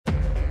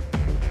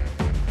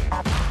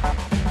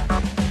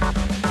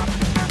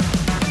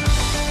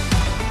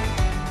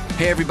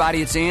Hey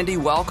everybody, it's Andy.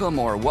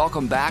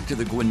 Welcome back to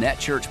the Gwinnett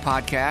Church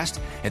Podcast.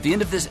 At the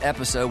end of this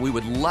episode, we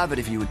would love it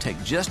if you would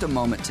take just a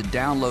moment to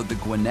download the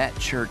Gwinnett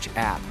Church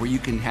app, where you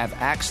can have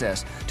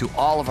access to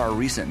all of our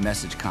recent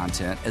message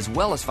content, as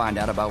well as find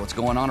out about what's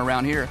going on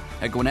around here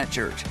at Gwinnett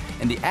Church.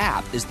 And the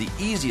app is the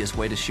easiest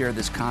way to share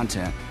this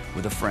content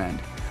with a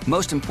friend.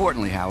 Most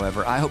importantly,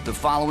 however, I hope the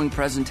following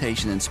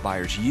presentation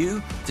inspires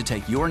you to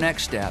take your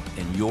next step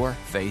in your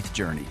faith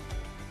journey.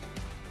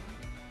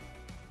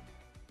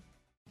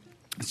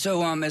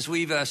 So as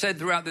we've said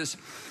throughout this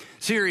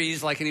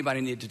series, like anybody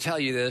need to tell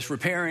you this,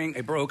 repairing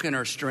a broken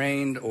or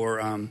strained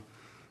or,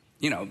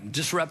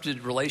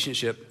 disrupted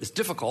relationship is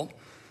difficult.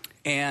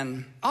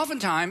 And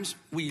oftentimes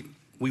we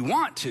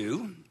want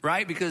to,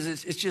 right? Because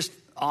it's just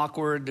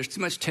awkward. There's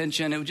too much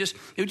tension. It would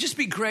just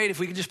be great if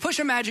we could just push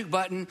a magic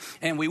button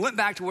and we went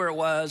back to where it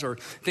was, or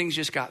things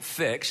just got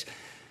fixed.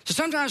 So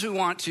sometimes we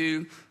want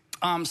to.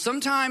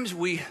 Sometimes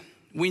we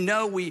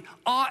know we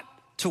ought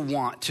to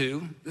want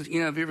to. If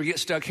you ever get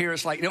stuck here,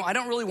 it's like, I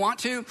don't really want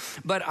to,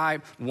 but I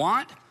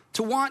want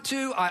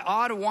to. I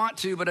ought to want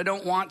to, but I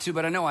don't want to,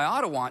 but I know I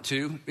ought to want to.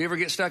 You ever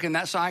get stuck in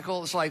that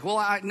cycle? It's like, well,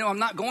 I know I'm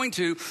not going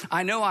to.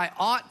 I know I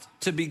ought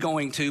to be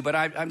going to, but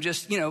I'm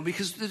just,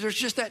 because there's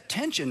just that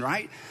tension,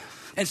 right?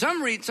 And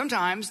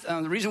sometimes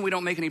the reason we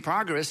don't make any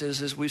progress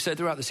is, as we've said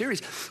throughout the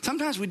series,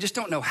 sometimes we just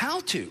don't know how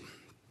to.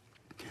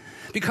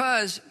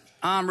 Because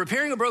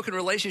repairing a broken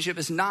relationship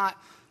is not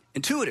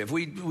intuitive.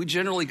 We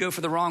generally go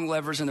for the wrong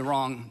levers and the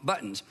wrong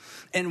buttons.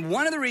 And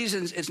one of the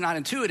reasons it's not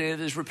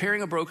intuitive is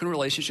repairing a broken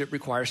relationship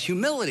requires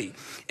humility.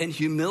 And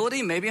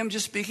humility, maybe I'm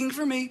just speaking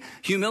for me,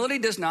 humility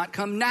does not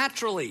come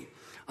naturally.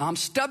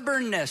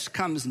 Stubbornness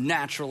comes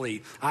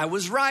naturally. I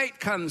was right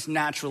comes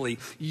naturally.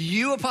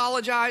 You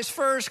apologize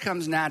first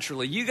comes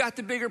naturally. You got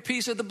the bigger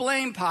piece of the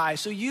blame pie,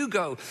 so you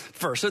go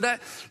first. So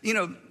that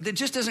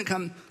just doesn't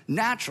come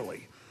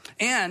naturally.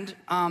 And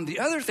the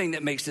other thing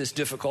that makes this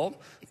difficult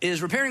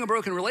is repairing a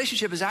broken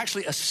relationship is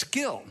actually a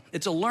skill.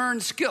 It's a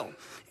learned skill.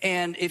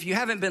 And if you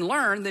haven't been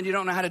learned, then you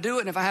don't know how to do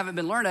it. And if I haven't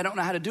been learned, I don't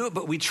know how to do it,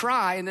 but we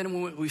try. And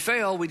then when we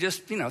fail, we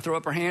just, throw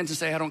up our hands and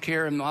say, I don't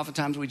care. And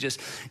oftentimes we just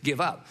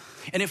give up.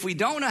 And if we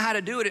don't know how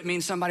to do it, it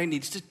means somebody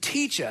needs to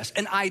teach us.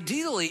 And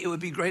ideally, it would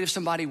be great if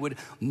somebody would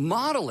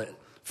model it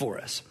for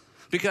us.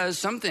 Because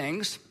some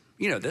things,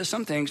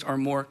 some things are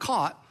more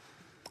caught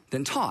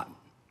than taught.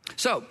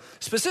 So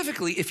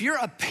specifically, if you're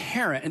a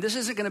parent, and this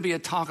isn't going to be a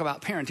talk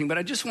about parenting, but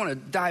I just want to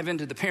dive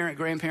into the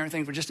parent-grandparent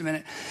thing for just a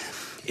minute.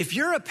 If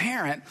you're a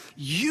parent,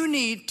 you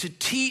need to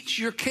teach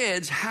your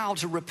kids how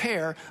to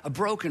repair a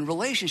broken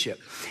relationship.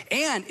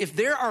 And if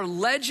there are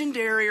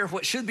legendary or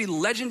what should be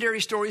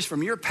legendary stories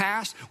from your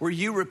past where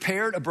you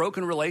repaired a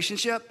broken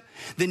relationship,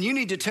 then you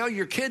need to tell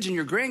your kids and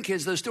your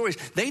grandkids those stories.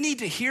 They need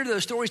to hear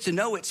those stories to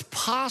know it's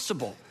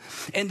possible.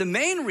 And the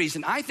main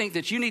reason I think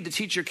that you need to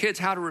teach your kids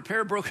how to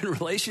repair a broken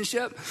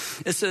relationship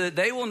is so that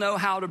they will know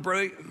how to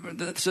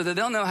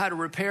they'll know how to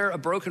repair a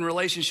broken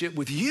relationship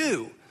with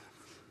you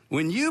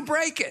when you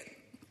break it.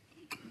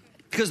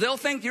 Because they'll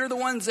think you're the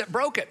ones that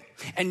broke it.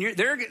 And you're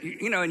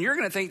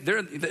going to think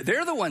they're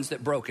the ones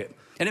that broke it.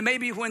 And it may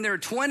be when they're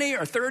 20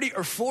 or 30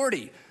 or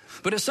 40.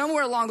 But if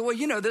somewhere along the way,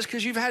 you know this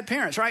because you've had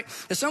parents, right?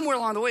 If somewhere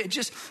along the way,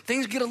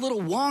 things get a little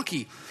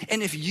wonky.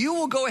 And if you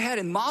will go ahead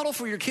and model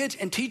for your kids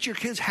and teach your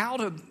kids how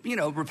to,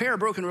 repair a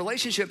broken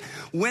relationship,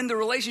 when the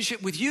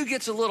relationship with you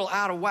gets a little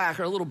out of whack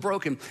or a little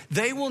broken,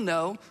 they will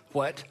know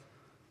what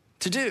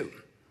to do.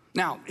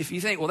 Now, if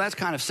you think, well, that's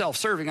kind of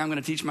self-serving, I'm going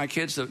to teach my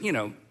kids to,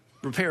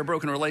 repair a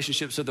broken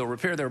relationship so they'll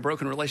repair their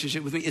broken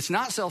relationship with me. It's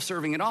not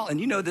self-serving at all. And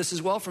you know this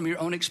as well from your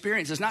own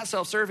experience. It's not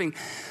self-serving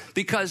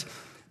because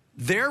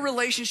their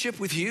relationship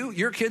with you,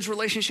 your kids'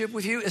 relationship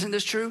with you, isn't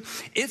this true?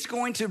 It's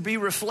going to be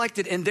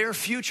reflected in their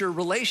future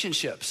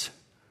relationships.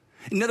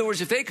 In other words,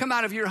 if they come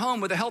out of your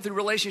home with a healthy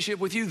relationship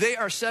with you, they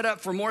are set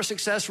up for more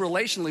success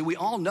relationally. We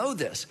all know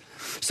this.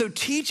 So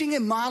teaching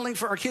and modeling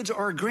for our kids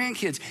or our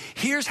grandkids,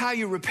 here's how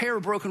you repair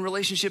a broken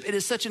relationship. It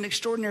is such an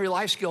extraordinary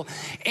life skill.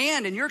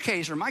 And in your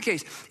case, or my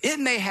case, it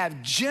may have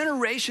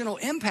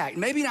generational impact.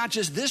 Maybe not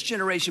just this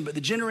generation, but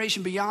the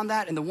generation beyond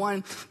that and the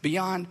one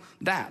beyond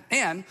that.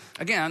 And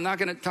again, I'm not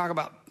going to talk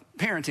about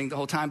parenting the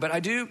whole time, but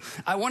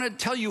I want to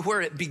tell you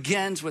where it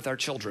begins with our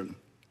children.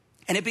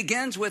 And it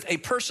begins with a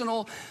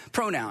personal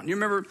pronoun. You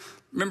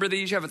remember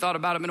these? You haven't thought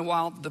about them in a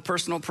while, the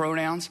personal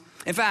pronouns.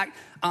 In fact,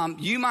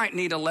 you might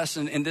need a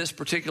lesson in this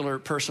particular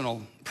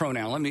personal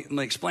pronoun. Let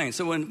me explain.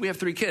 So when we have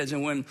 3 kids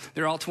and when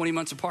they're all 20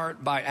 months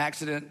apart by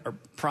accident or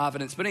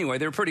providence, but anyway,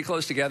 they're pretty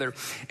close together.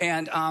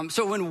 And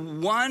so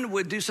when one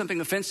would do something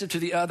offensive to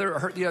the other or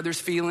hurt the other's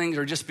feelings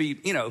or just be,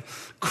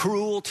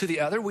 cruel to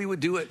the other, we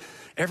would do it.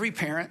 Every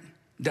parent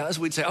does.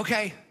 We'd say,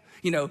 okay,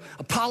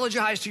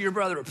 apologize to your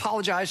brother,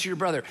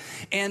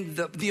 And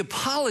the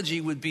apology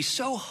would be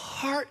so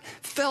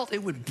heartfelt,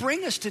 it would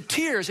bring us to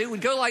tears. It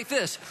would go like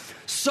this: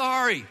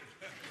 sorry,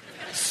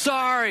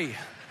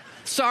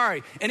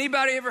 sorry.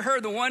 Anybody ever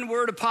heard the one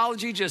word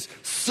apology? Just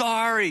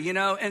sorry, you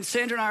know? And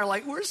Sandra and I are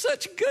like, we're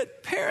such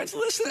good parents.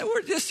 Listen,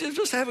 we're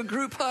just have a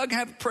group hug,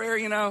 have a prayer,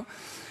 you know?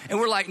 And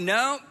we're like,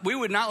 no, we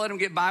would not let them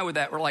get by with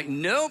that. We're like,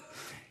 nope.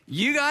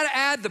 You got to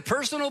add the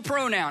personal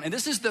pronoun. And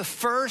this is the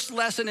first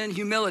lesson in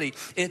humility.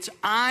 It's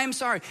I'm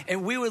sorry.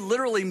 And we would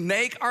literally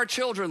make our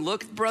children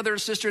look brother or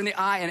sister in the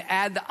eye and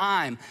add the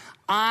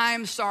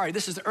I'm sorry.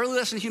 This is the early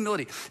lesson of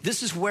humility.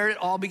 This is where it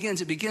all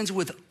begins. It begins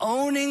with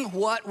owning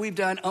what we've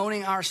done,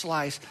 owning our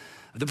slice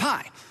of the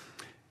pie.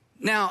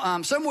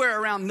 Now, somewhere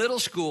around middle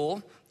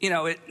school, you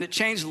know, it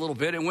changed a little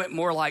bit. It went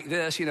more like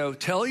this, you know,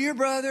 tell your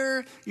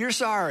brother you're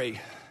sorry.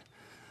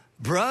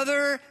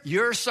 Brother,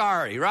 you're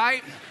sorry,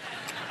 right?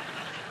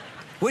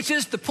 Which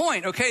is the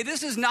point, okay?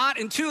 This is not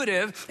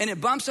intuitive, and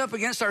it bumps up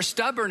against our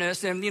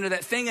stubbornness and, you know,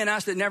 that thing in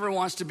us that never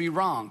wants to be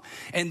wrong.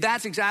 And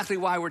that's exactly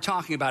why we're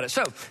talking about it.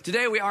 So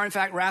today we are, in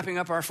fact, wrapping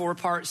up our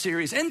 4-part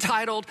series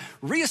entitled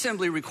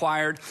Reassembly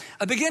Required.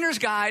 A beginner's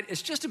guide.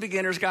 It's just a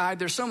beginner's guide.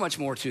 There's so much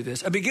more to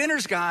this. A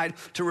beginner's guide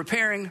to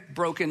repairing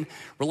broken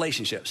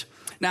relationships.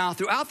 Now,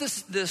 throughout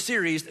this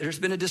series, there's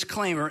been a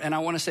disclaimer, and I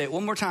want to say it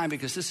one more time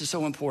because this is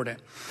so important.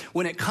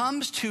 When it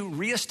comes to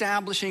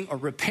reestablishing or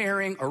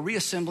repairing or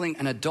reassembling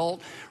an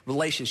adult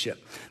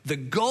relationship, the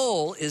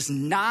goal is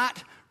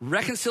not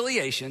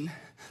reconciliation.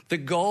 The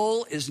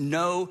goal is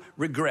no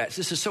regrets.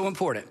 This is so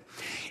important.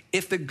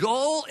 If the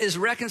goal is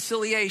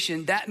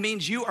reconciliation, that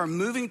means you are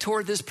moving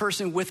toward this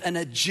person with an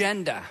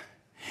agenda.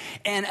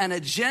 And an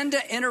agenda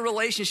in a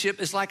relationship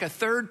is like a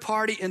third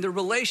party in the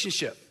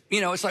relationship. You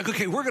know, it's like,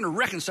 okay, we're going to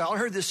reconcile. I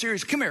heard this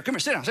series. Come here,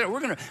 sit down.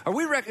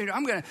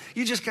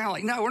 You just kind of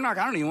like, no, we're not.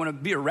 I don't even want to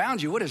be around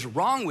you. What is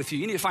wrong with you?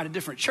 You need to find a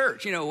different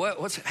church. You know,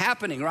 what's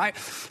happening, right?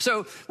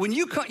 So when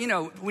you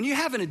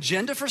have an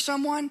agenda for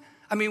someone,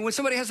 I mean, when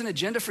somebody has an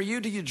agenda for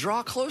you, do you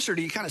draw closer?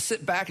 Do you kind of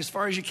sit back as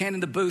far as you can in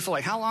the booth?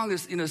 Like, how long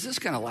is this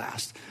going to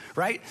last,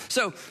 right?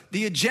 So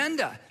the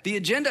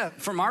agenda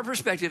from our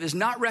perspective is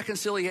not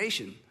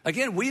reconciliation.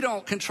 Again, we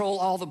don't control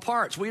all the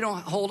parts. We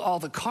don't hold all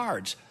the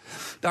cards.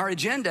 Our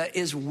agenda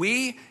is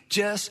we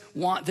just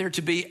want there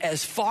to be,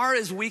 as far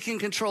as we can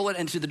control it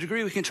and to the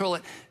degree we control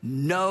it,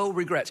 no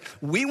regrets.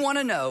 We want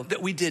to know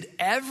that we did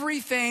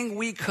everything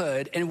we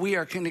could and we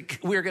are going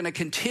to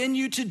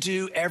continue to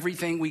do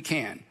everything we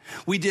can.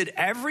 We did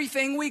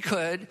everything we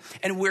could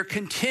and we're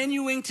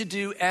continuing to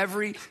do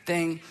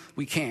everything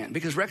we can,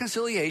 because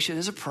reconciliation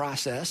is a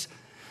process,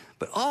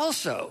 but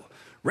also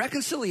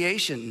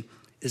reconciliation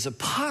is a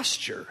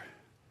posture.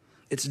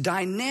 It's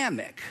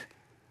dynamic.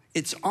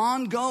 It's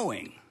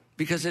ongoing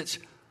because it's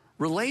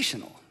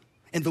relational.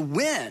 And the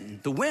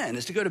win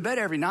is to go to bed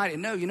every night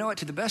and know, you know what,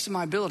 to the best of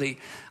my ability,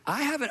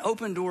 I have an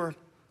open door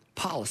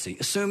policy,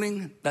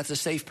 assuming that's a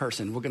safe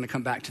person. We're going to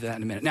come back to that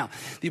in a minute. Now,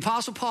 the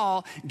Apostle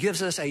Paul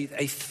gives us a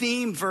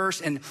theme verse,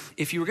 and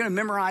if you were going to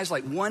memorize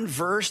like one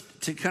verse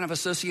to kind of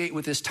associate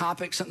with this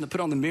topic, something to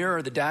put on the mirror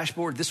or the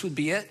dashboard, this would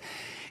be it.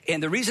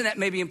 And the reason that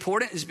may be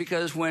important is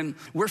because when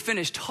we're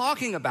finished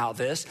talking about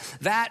this,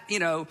 that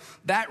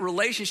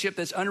relationship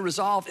that's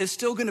unresolved is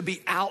still going to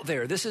be out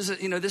there. This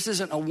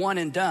isn't a one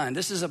and done.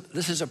 This is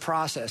a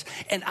process.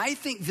 And I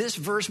think this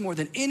verse, more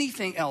than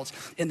anything else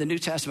in the New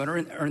Testament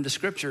or in the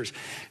scriptures,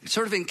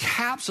 sort of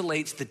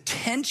encapsulates the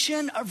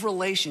tension of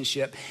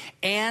relationship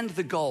and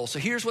the goal. So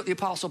here's what the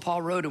Apostle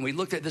Paul wrote, and we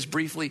looked at this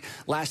briefly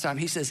last time.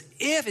 He says,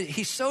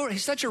 he's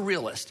such a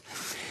realist.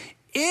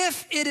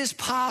 If it is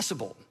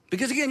possible,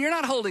 because again, you're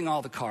not holding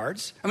all the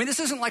cards. I mean, this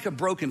isn't like a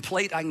broken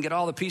plate. I can get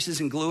all the pieces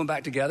and glue them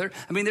back together.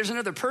 I mean, there's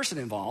another person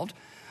involved.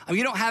 I mean,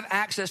 you don't have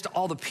access to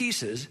all the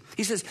pieces.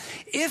 He says,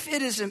 if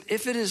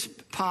it is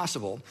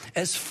possible,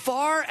 as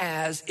far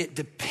as it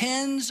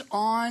depends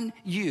on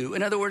you,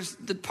 in other words,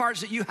 the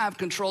parts that you have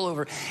control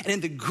over. And in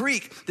the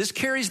Greek, this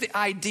carries the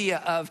idea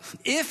of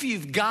if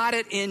you've got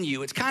it in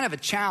you, it's kind of a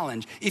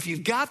challenge. If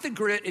you've got the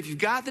grit, if you've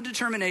got the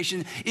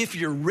determination, if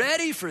you're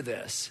ready for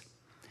this,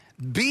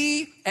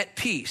 be at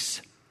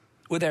peace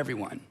with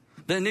everyone.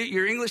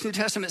 Your English New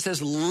Testament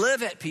says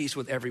live at peace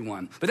with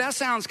everyone. But that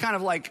sounds kind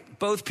of like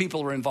both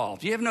people are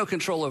involved. You have no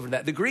control over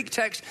that. The Greek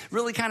text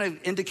really kind of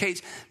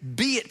indicates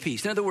be at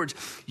peace. In other words,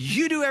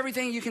 you do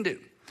everything you can do.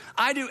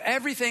 I do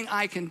everything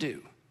I can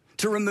do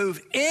to remove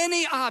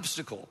any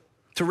obstacle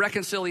to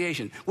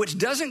reconciliation, which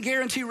doesn't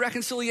guarantee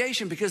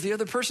reconciliation because the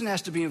other person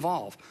has to be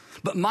involved.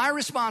 But my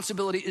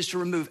responsibility is to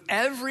remove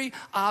every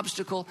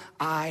obstacle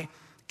I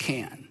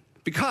can,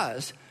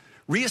 because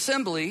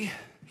reassembly,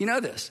 you know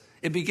this,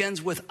 it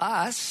begins with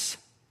us.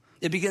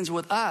 It begins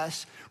with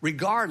us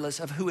regardless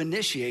of who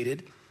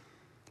initiated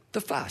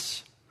the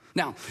fuss.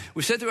 Now,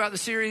 we've said throughout the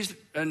series,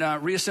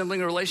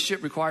 reassembling a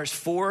relationship requires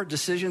 4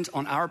 decisions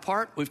on our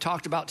part. We've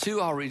talked about 2.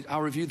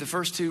 I'll review the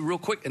first 2 real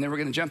quick, and then we're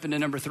going to jump into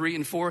number 3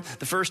 and 4.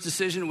 The first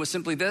decision was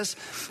simply this: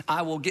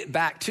 I will get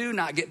back to,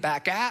 not get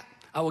back at.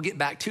 I will get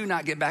back to,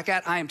 not get back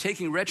at. I am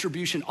taking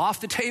retribution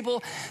off the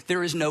table.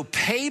 There is no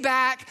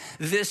payback.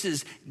 This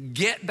is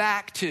get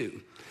back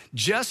to.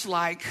 Just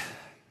like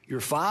your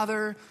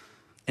Father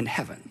in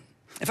heaven.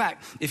 In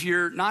fact, if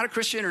you're not a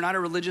Christian or not a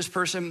religious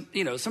person,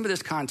 some of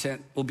this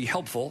content will be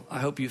helpful. I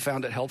hope you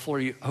found it helpful, or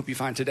I hope you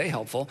find today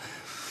helpful.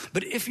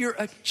 But if you're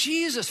a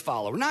Jesus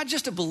follower, not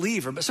just a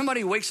believer, but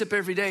somebody who wakes up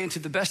every day and to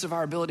the best of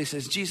our ability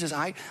says, Jesus,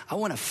 I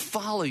want to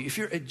follow you. If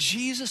you're a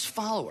Jesus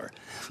follower,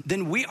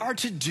 then we are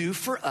to do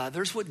for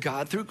others what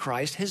God through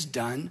Christ has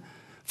done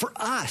for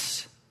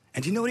us.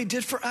 And do you know what he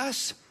did for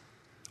us?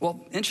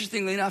 Well,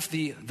 interestingly enough,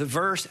 the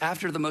verse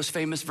after the most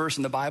famous verse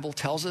in the Bible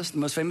tells us, the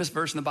most famous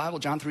verse in the Bible,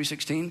 John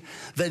 3:16,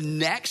 the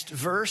next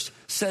verse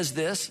says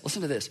this,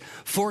 listen to this,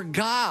 for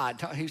God,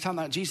 he was talking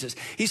about Jesus,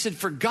 he said,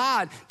 for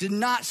God did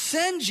not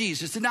send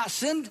Jesus, did not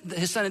send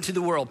his son into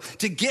the world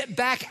to get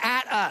back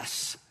at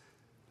us,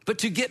 but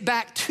to get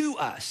back to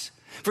us.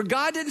 For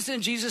God didn't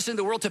send Jesus into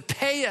the world to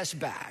pay us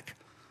back,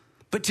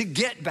 but to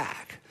get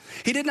back.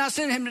 He did not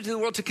send him into the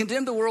world to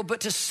condemn the world,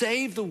 but to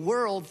save the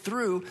world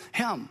through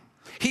him.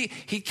 He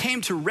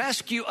came to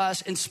rescue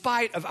us in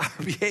spite of our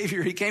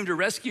behavior. He came to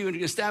rescue and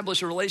to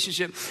establish a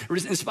relationship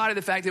in spite of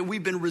the fact that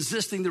we've been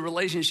resisting the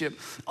relationship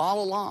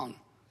all along.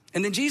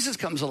 And then Jesus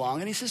comes along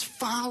and he says,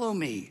 follow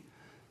me.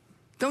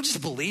 Don't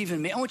just believe in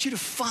me. I want you to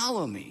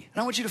follow me.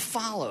 And I want you to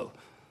follow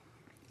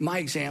my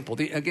example.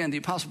 The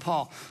Apostle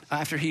Paul,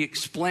 after he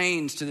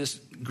explains to this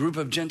group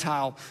of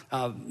Gentile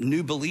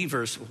new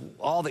believers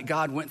all that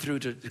God went through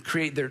to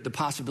create the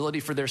possibility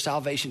for their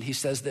salvation, he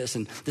says this,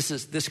 and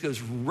this goes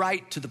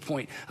right to the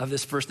point of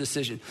this first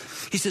decision.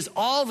 He says,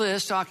 all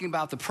this, talking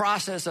about the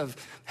process of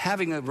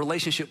having a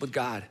relationship with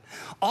God,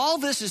 all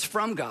this is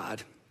from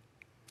God.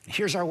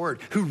 Here's our word,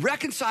 who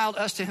reconciled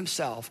us to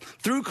himself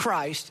through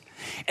Christ,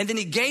 and then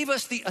he gave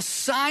us the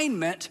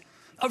assignment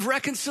of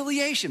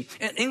reconciliation.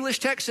 An English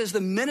text says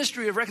the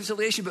ministry of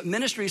reconciliation, but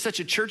ministry is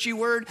such a churchy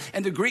word,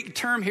 and the Greek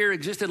term here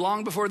existed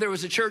long before there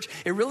was a church.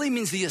 It really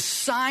means the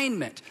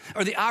assignment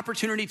or the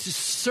opportunity to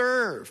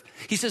serve.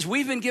 He says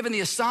we've been given the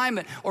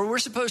assignment, or we're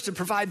supposed to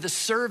provide the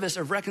service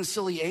of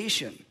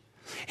reconciliation.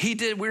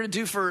 We're to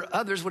do for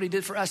others what he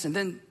did for us. And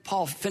then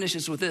Paul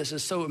finishes with this.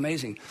 It's so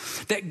amazing.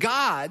 That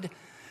God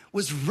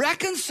was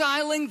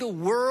reconciling the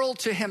world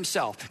to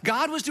himself.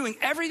 God was doing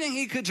everything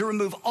he could to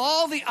remove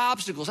all the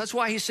obstacles. That's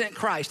why he sent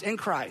Christ in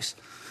Christ.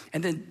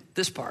 And then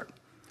this part,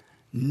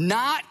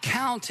 not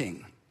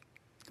counting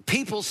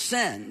people's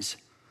sins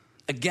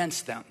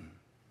against them.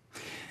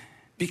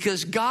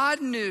 Because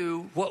God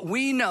knew what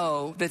we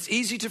know that's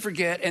easy to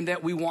forget and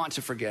that we want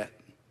to forget.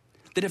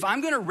 That if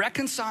I'm going to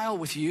reconcile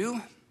with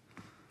you,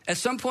 at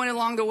some point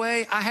along the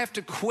way, I have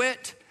to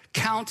quit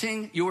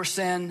counting your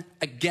sin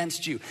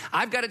against you.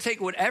 I've got to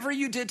take whatever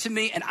you did to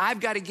me and I've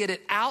got to get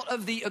it out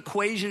of the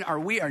equation, or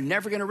we are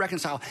never going to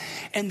reconcile.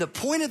 And the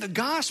point of the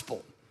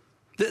gospel,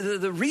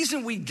 the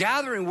reason we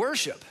gather and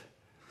worship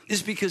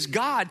is because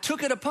God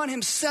took it upon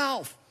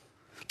himself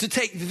to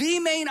take the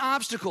main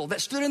obstacle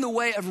that stood in the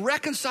way of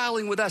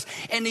reconciling with us,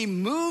 and he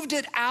moved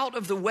it out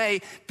of the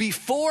way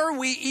before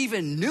we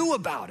even knew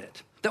about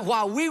it. That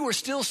while we were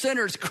still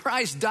sinners,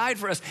 Christ died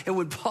for us. And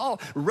when Paul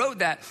wrote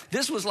that,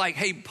 this was like,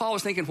 hey, Paul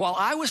was thinking, while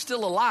I was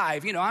still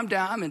alive,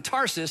 I'm in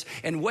Tarsus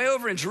and way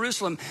over in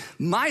Jerusalem,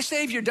 my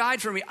Savior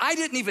died for me. I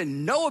didn't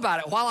even know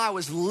about it. While I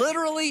was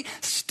literally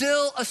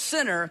still a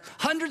sinner,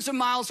 hundreds of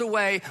miles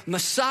away,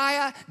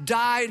 Messiah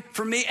died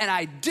for me, and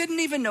I didn't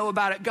even know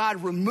about it.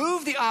 God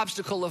removed the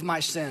obstacle of my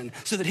sin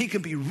so that he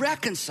could be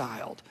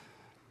reconciled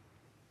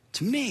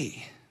to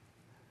me.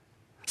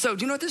 So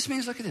do you know what this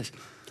means? Look at this.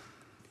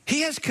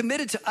 He has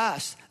committed to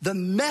us the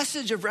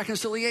message of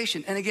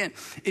reconciliation. And again,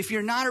 if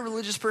you're not a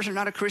religious person,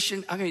 not a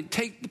Christian,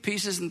 take the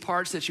pieces and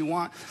parts that you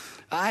want.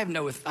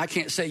 I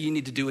can't say you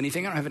need to do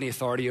anything. I don't have any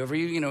authority over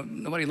you.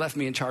 Nobody left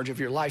me in charge of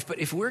your life. But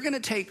if we're going to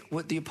take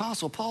what the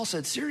Apostle Paul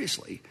said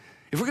seriously,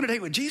 if we're going to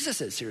take what Jesus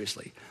said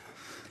seriously,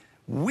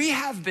 we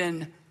have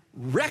been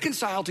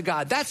reconciled to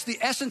God. That's the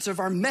essence of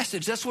our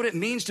message. That's what it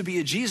means to be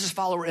a Jesus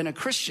follower and a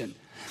Christian.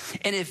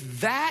 And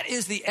if that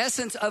is the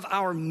essence of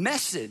our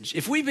message,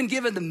 if we've been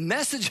given the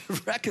message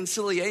of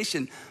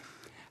reconciliation,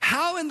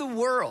 how in the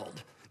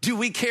world do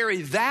we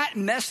carry that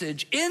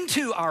message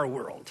into our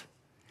world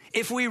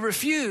if we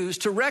refuse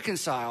to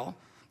reconcile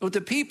with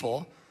the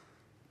people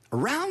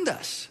around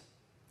us?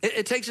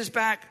 It takes us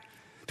back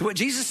to what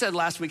Jesus said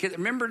last week.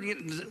 Remember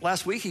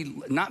last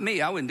week, not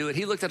me, I wouldn't do it.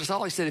 He looked at us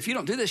all, he said, if you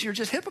don't do this, you're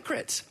just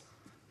hypocrites.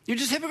 You're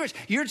just hypocrites.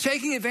 You're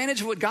taking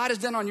advantage of what God has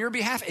done on your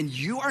behalf, and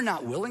you are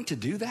not willing to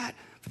do that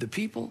for the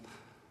people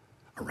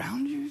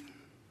around you.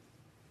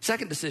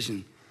 Second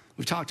decision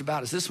we've talked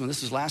about is this one.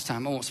 This was last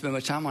time. I won't spend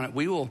much time on it.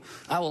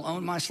 I will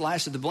own my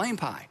slice of the blame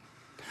pie.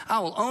 I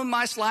will own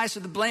my slice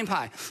of the blame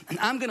pie. And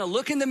I'm going to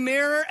look in the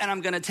mirror and I'm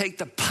going to take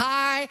the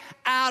pie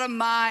out of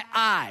my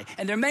eye.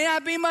 And there may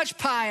not be much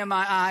pie in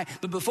my eye,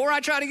 but before I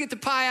try to get the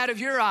pie out of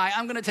your eye,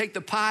 I'm going to take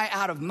the pie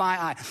out of my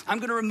eye. I'm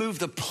going to remove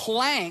the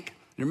plank.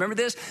 Remember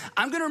this?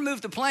 I'm going to remove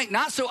the plank,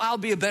 not so I'll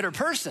be a better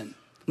person,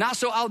 not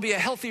so I'll be a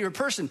healthier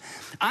person.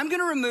 I'm going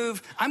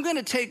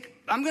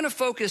to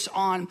focus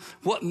on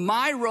what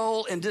my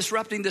role in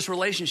disrupting this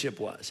relationship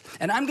was.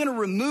 And I'm going to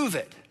remove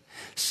it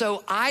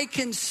so I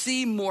can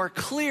see more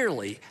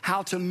clearly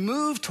how to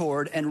move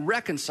toward and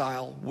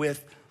reconcile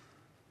with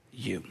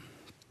you.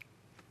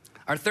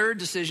 Our third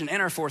decision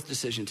and our fourth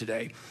decision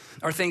today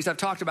are things I've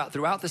talked about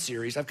throughout the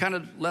series. I've kind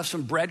of left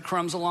some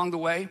breadcrumbs along the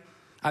way.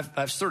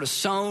 I've sort of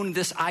sown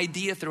this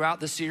idea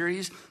throughout the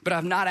series, but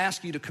I've not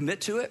asked you to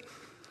commit to it.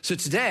 So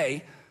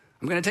today,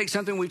 I'm going to take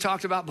something we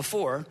talked about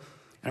before, and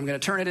I'm going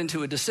to turn it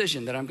into a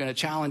decision that I'm going to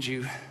challenge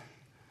you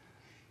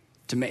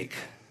to make.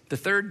 The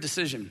third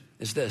decision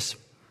is this: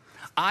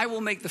 I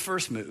will make the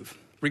first move,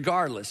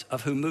 regardless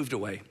of who moved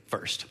away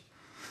first.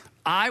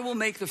 I will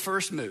make the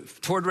first move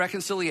toward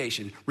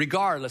reconciliation,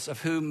 regardless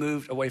of who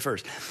moved away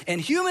first.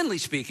 And humanly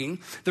speaking,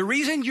 the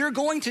reason you're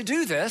going to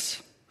do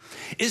this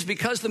is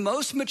because the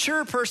most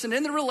mature person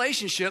in the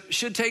relationship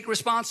should take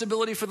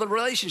responsibility for the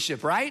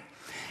relationship, right?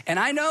 And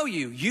I know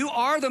you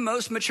are the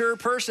most mature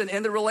person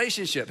in the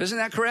relationship. Isn't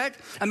that correct?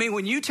 I mean,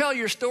 when you tell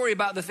your story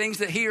about the things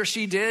that he or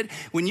she did,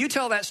 when you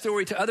tell that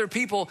story to other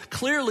people,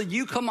 clearly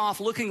you come off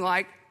looking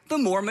like the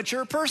more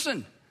mature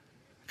person.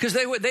 Because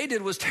what they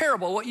did was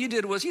terrible. What you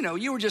did was,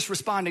 you were just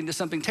responding to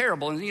something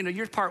terrible. And,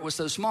 your part was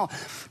so small.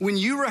 When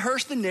you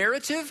rehearse the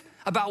narrative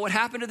about what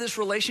happened to this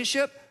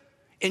relationship,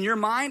 in your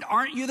mind,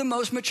 aren't you the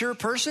most mature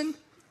person?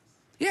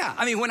 Yeah,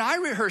 I mean, when I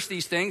rehearse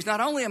these things,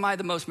 not only am I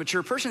the most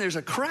mature person, there's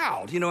a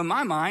crowd, in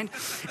my mind.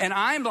 And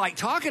I'm like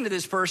talking to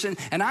this person,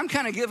 and I'm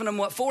kind of giving them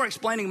what for,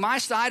 explaining my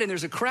side. And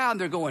there's a crowd,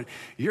 and they're going,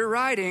 "You're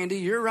right, Andy,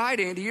 you're right,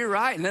 Andy, you're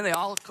right." And then they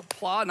all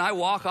applaud, and I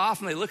walk off,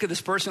 and they look at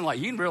this person like,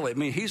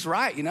 he's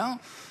right,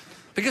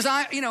 Because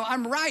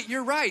I'm right,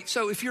 you're right.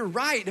 So if you're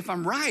right, if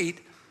I'm right,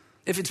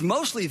 if it's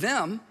mostly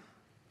them,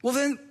 well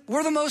then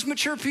we're the most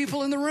mature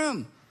people in the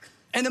room.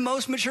 And the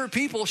most mature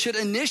people should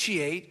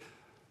initiate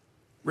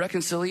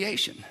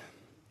reconciliation.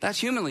 That's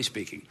humanly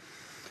speaking.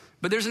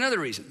 But there's another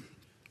reason.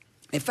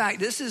 In fact,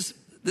 this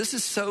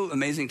is so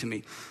amazing to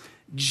me.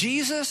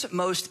 Jesus'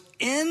 most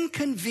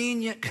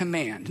inconvenient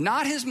command,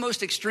 not his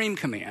most extreme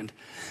command,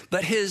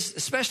 but his,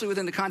 especially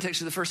within the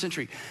context of the first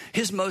century,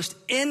 his most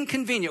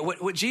inconvenient,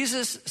 what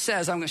Jesus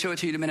says, I'm going to show it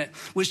to you in a minute,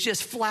 was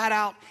just flat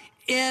out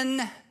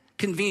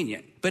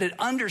inconvenient. But it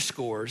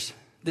underscores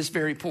this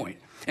very point.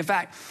 In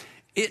fact,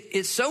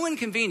 it's so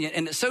inconvenient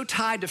and it's so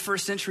tied to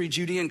first century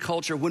Judean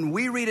culture. When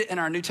we read it in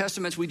our New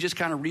Testaments, we just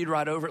kind of read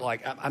right over it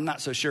like, I'm not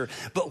so sure.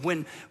 But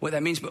what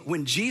that means, but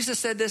when Jesus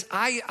said this,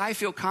 I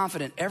feel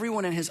confident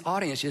everyone in his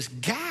audience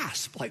just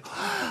gasped, like,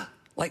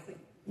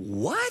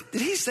 what?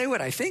 Did he say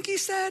what I think he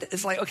said?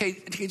 It's like, okay,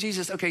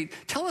 Jesus, okay,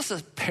 tell us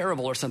a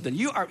parable or something.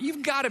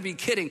 You've got to be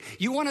kidding.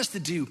 You want us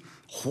to do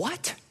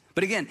what?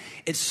 But again,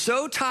 it's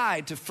so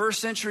tied to first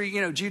century,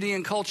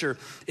 Judean culture.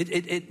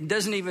 It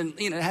doesn't even,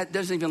 it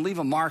doesn't even leave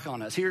a mark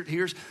on us.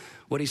 Here's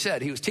what he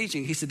said. He was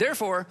teaching. He said,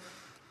 therefore,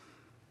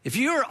 if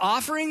you are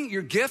offering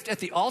your gift at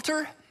the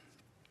altar,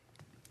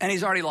 and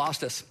he's already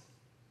lost us.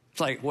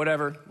 It's like,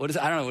 whatever. I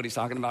don't know what he's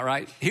talking about,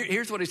 right?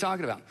 Here's what he's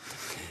talking about.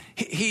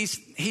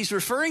 He's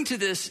referring to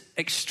this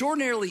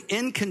extraordinarily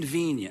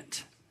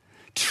inconvenient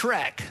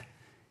trek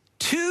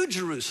to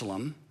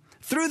Jerusalem,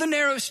 through the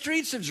narrow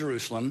streets of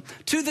Jerusalem,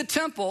 to the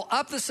temple,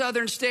 up the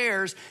southern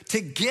stairs,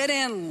 to get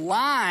in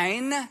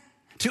line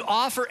to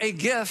offer a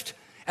gift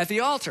at the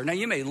altar. Now,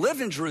 you may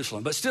live in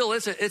Jerusalem, but still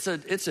it's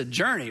a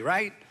journey,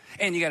 right?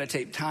 And you got to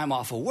take time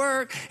off of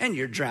work, and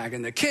you're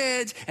dragging the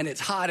kids, and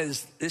it's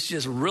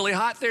just really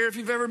hot there if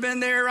you've ever been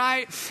there,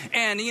 right?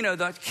 And,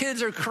 the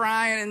kids are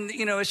crying, and,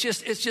 it's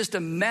just a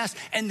mess,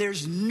 and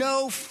there's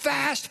no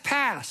fast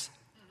pass.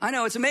 I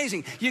know, it's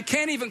amazing. You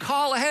can't even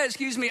call ahead.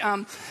 Excuse me,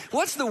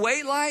 what's the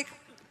wait like?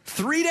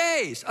 3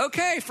 days.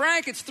 Okay,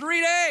 Frank, it's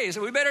 3 days.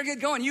 We better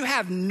get going. You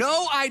have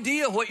no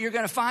idea what you're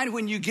going to find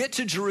when you get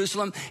to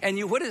Jerusalem. And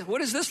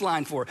what is this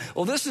line for?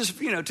 Well, this is,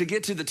 to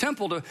get to the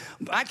temple.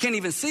 I can't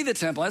even see the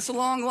temple. That's a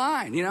long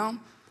line, And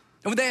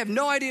they have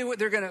no idea what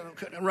they're going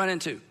to run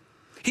into.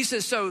 He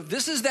says, so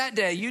this is that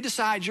day. You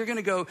decide you're going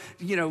to go,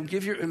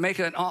 make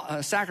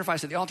a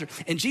sacrifice at the altar.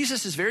 And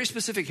Jesus is very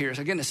specific here.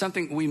 So again, it's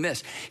something we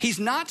miss. He's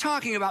not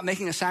talking about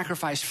making a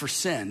sacrifice for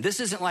sin. This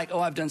isn't like,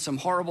 I've done some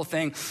horrible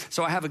thing.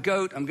 So I have a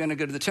goat. I'm going to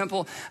go to the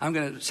temple. I'm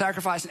going to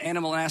sacrifice an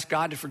animal and ask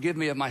God to forgive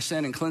me of my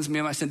sin and cleanse me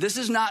of my sin. This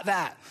is not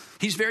that.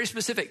 He's very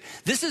specific.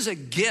 This is a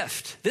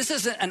gift. This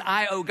isn't an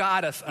I owe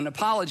God an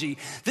apology.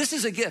 This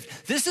is a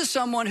gift. This is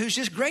someone who's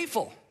just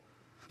grateful.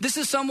 This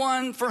is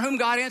someone for whom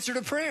God answered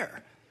a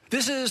prayer.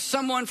 This is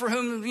someone for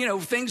whom,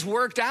 things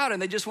worked out and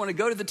they just want to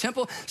go to the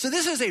temple. So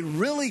this is a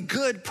really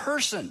good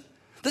person.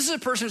 This is a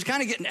person who's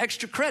kind of getting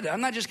extra credit. I'm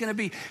not just going to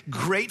be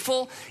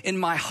grateful in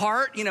my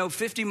heart,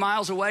 50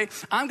 miles away.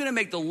 I'm going to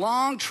make the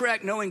long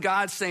trek knowing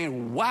God's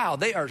saying, wow,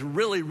 they are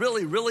really,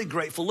 really, really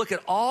grateful. Look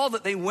at all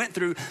that they went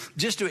through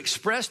just to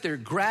express their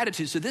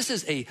gratitude. So this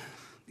is a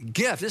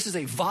gift. This is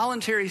a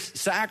voluntary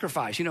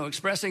sacrifice,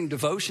 expressing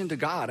devotion to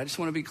God. I just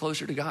want to be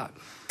closer to God.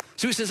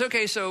 So he says,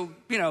 okay, so,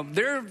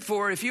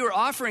 therefore, if you are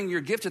offering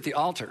your gift at the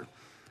altar,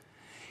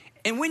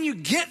 and when you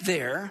get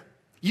there,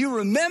 you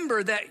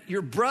remember that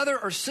your brother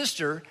or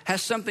sister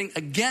has something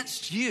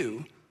against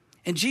you,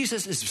 and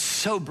Jesus is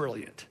so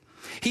brilliant.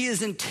 He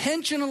is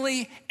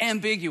intentionally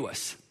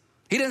ambiguous.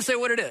 He doesn't say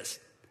what it is.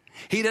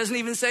 He doesn't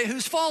even say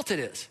whose fault it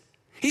is.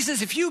 He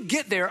says, if you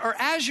get there, or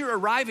as you're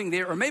arriving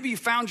there, or maybe you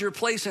found your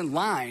place in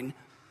line,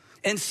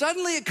 and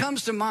suddenly it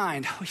comes to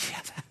mind, oh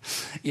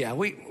yeah,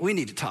 we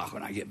need to talk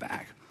when I get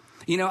back.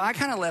 I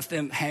kind of left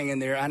them hanging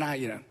there, and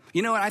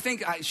I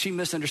think she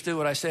misunderstood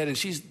what I said, and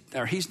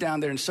he's down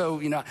there, and so,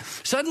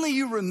 suddenly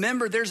you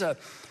remember there's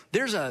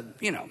an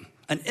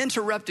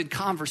interrupted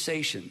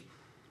conversation.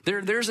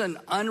 There's an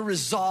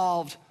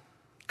unresolved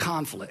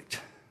conflict.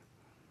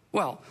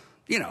 Well,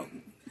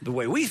 the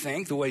way we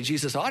think, the way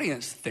Jesus'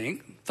 audience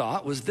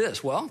thought was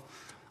this. Well,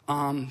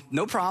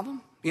 no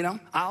problem.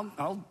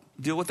 I'll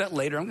deal with that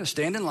later. I'm going to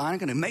stand in line. I'm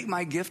going to make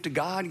my gift to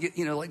God,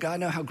 let God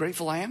know how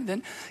grateful I am.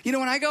 Then,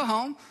 when I go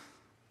home,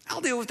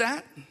 I'll deal with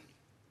that.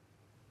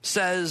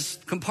 Says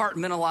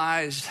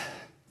compartmentalized,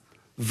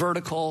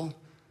 vertical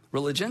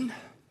religion,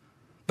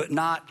 but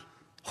not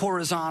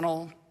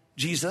horizontal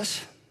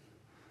Jesus.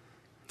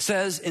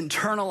 Says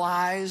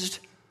internalized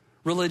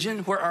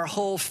religion, where our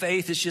whole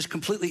faith is just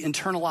completely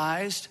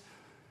internalized,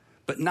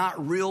 but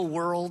not real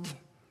world.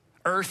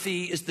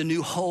 Earthy is the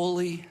new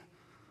holy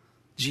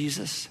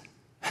Jesus.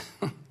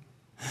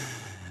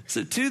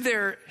 So to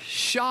their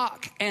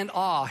shock and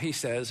awe, he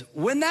says,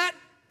 when that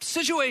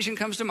situation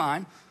comes to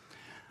mind,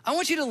 I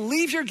want you to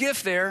leave your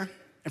gift there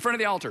in front of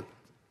the altar.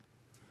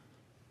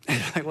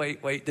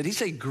 Wait, did he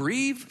say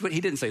grieve? But he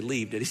didn't say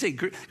leave, did he say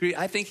grieve?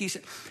 I think he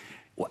said,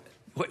 what?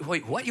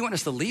 You want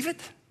us to leave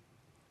it?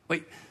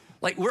 Wait,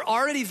 like we're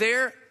already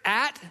there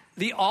at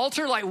the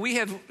altar? Like we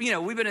have,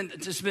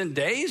 it's been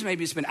days,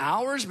 maybe it's been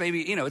hours,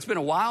 maybe, it's been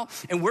a while.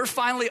 And we're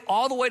finally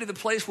all the way to the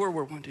place where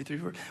we're 1, 2, 3,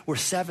 4, we're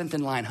seventh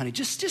in line, honey.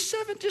 Just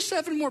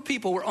seven more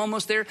people. We're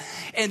almost there.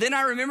 And then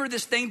I remember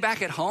this thing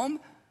back at home.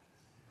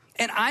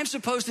 And I'm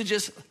supposed to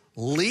just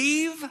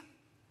leave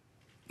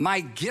my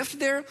gift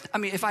there? I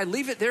mean, if I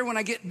leave it there when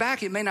I get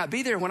back, it may not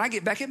be there. When I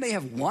get back, it may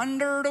have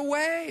wandered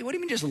away. What do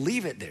you mean just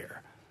leave it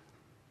there?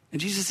 And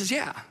Jesus says,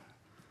 yeah.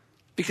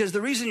 Because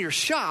the reason you're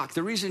shocked,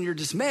 the reason you're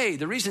dismayed,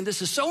 the reason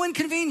this is so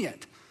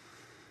inconvenient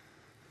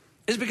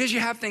is because you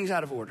have things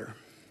out of order.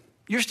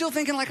 You're still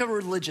thinking like a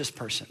religious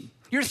person.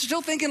 You're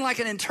still thinking like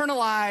an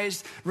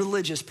internalized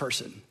religious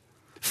person.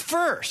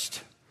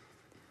 First,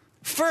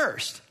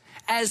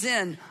 as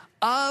in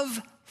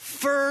of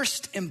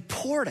first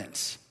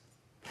importance,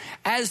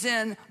 as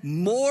in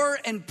more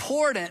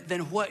important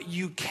than what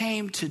you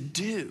came to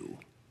do.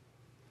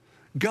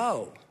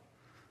 Go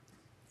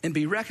and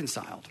be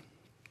reconciled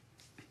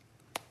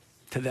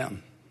to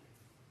them.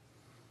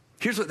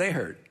 Here's what they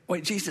heard.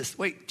 Jesus.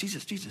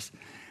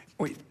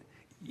 Wait,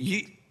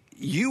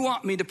 you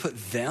want me to put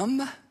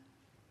them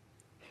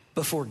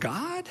before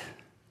God?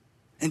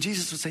 And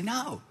Jesus would say,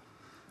 no,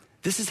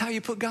 this is how you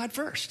put God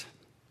first.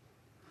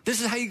 This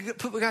is how you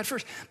put God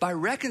first, by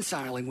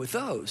reconciling with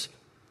those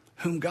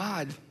whom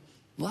God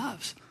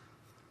loves.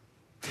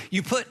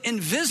 You put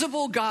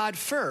invisible God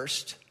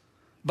first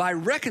by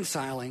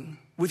reconciling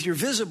with your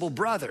visible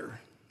brother,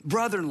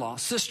 brother-in-law,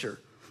 sister,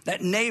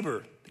 that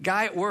neighbor, the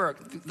guy at work,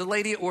 the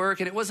lady at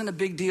work, and it wasn't a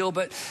big deal,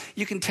 but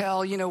you can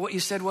tell, what you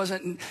said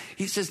wasn't. And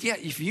he says, yeah,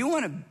 if you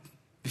want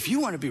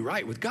to be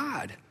right with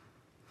God,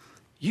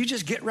 you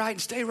just get right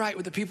and stay right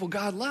with the people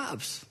God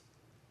loves.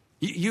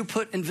 You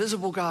put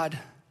invisible God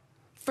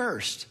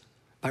first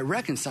by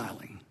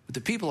reconciling with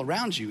the people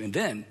around you. And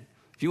then,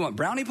 if you want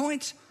brownie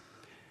points,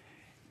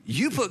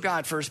 you put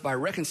God first by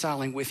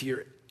reconciling with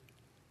your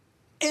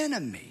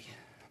enemy.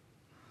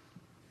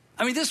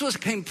 I mean, this was a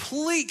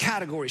complete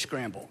category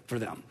scramble for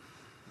them,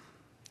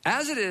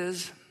 as it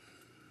is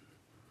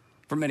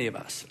for many of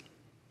us.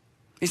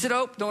 He said,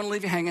 don't want to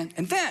leave you hanging.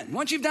 And then,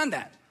 once you've done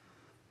that,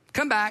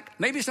 come back.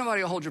 Maybe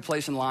somebody will hold your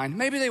place in line.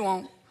 Maybe they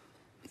won't.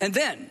 And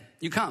then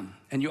you come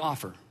and you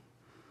offer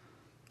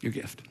your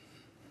gift.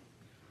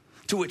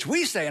 To which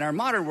we say in our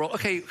modern world,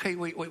 okay,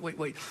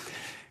 wait.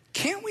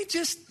 Can't we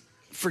just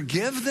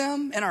forgive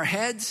them in our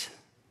heads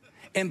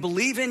and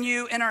believe in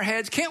you in our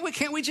heads? Can't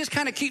we just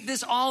kind of keep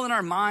this all in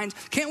our minds?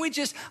 Can't we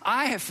just,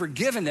 I have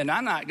forgiven them.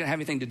 I'm not going to have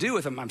anything to do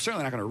with them. I'm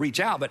certainly not going to reach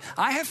out, but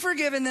I have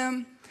forgiven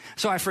them.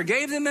 So I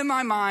forgave them in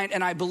my mind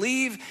and I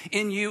believe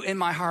in you in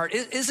my heart.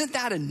 Isn't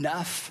that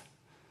enough?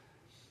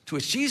 To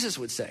which Jesus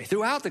would say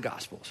throughout the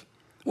Gospels,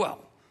 well,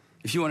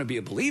 if you want to be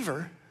a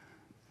believer,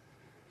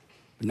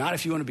 but not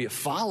if you want to be a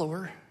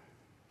follower.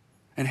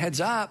 And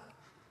heads up,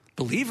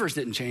 believers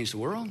didn't change the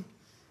world.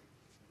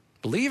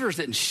 Believers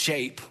didn't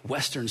shape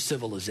Western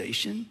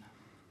civilization.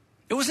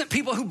 It wasn't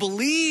people who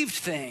believed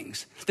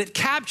things that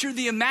captured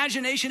the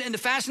imagination and the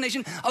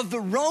fascination of the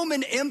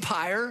Roman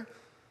Empire.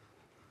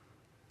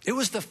 It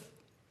was the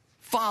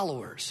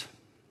followers.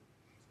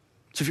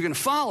 So if you're going to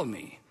follow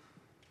me,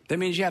 that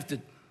means you have to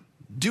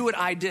do what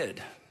I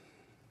did.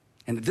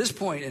 And at this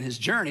point in his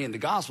journey in the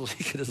Gospels,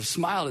 he could have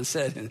smiled and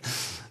said,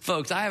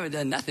 folks, I haven't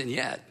done nothing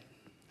yet.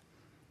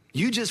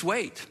 You just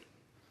wait.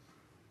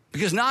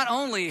 Because not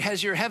only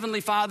has your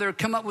heavenly Father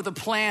come up with a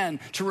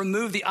plan to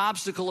remove the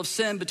obstacle of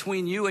sin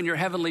between you and your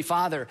heavenly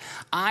Father,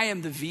 I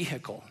am the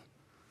vehicle.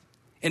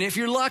 And if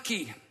you're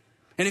lucky,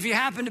 and if you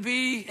happen to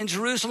be in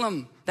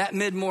Jerusalem that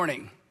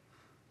mid-morning,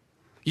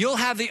 You'll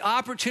have the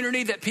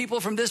opportunity that people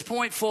from this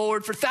point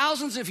forward for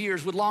thousands of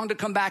years would long to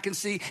come back and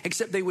see,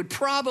 except they would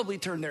probably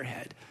turn their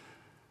head.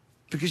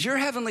 Because your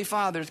heavenly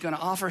Father is going to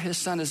offer his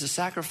son as a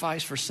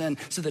sacrifice for sin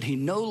so that he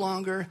no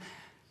longer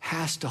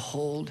has to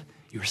hold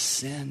your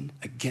sin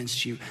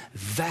against you.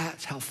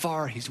 That's how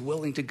far he's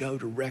willing to go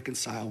to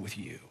reconcile with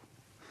you.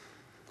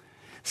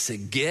 So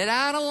get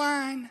out of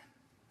line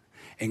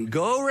and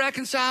go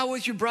reconcile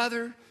with your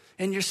brother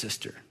and your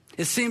sister.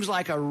 It seems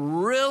like a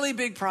really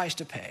big price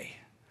to pay,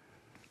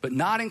 but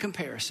not in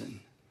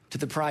comparison to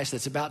the price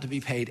that's about to be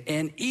paid.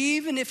 And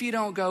even if you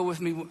don't go with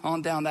me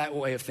on down that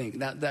way of thinking,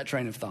 that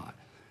train of thought,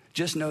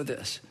 just know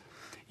this: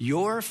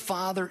 your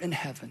Father in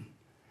heaven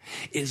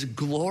is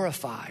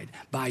glorified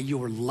by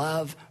your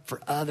love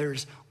for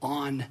others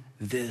on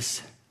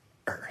this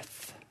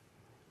earth.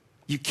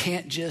 You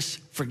can't just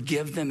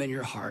forgive them in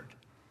your heart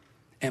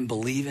and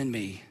believe in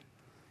me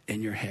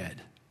in your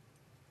head.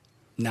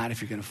 Not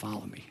if you're going to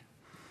follow me.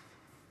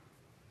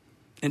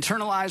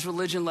 Internalized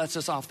religion lets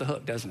us off the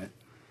hook, doesn't it?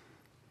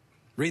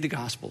 Read the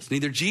Gospels.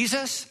 Neither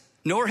Jesus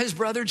nor his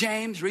brother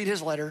James, read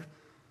his letter,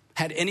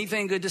 had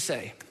anything good to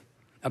say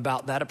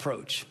about that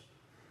approach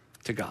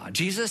to God.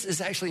 Jesus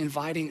is actually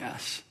inviting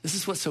us. This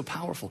is what's so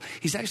powerful.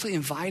 He's actually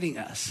inviting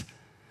us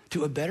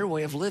to a better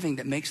way of living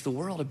that makes the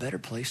world a better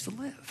place to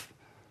live.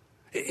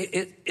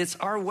 It's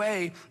our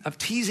way of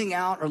teasing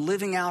out or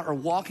living out or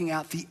walking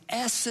out the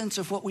essence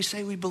of what we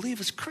say we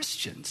believe as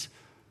Christians.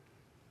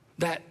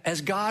 That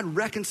as God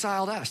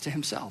reconciled us to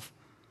himself,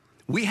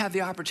 we have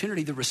the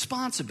opportunity, the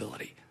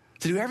responsibility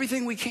to do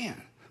everything we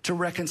can to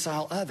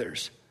reconcile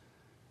others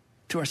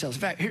to ourselves.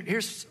 In fact,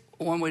 here's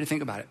one way to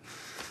think about it.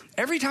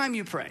 Every time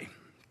you pray,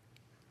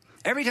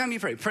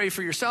 pray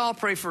for yourself,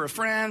 pray for a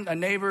friend, a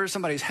neighbor,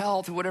 somebody's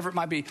health, whatever it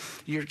might be,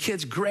 your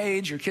kids'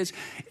 grades,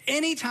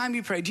 anytime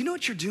you pray, do you know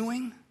what you're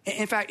doing?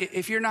 In fact,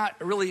 if you're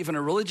not really even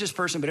a religious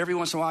person, but every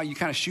once in a while you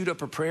kind of shoot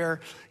up a prayer,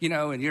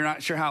 and you're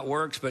not sure how it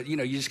works, but you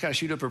just kind of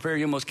shoot up a prayer,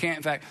 you almost can't.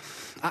 In fact,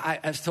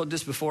 I've told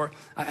this before.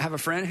 I have a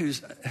friend who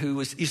used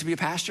to be a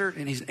pastor,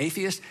 and he's an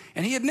atheist,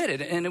 and he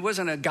admitted, and it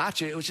wasn't a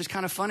gotcha, it was just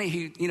kind of funny.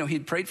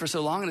 He'd prayed for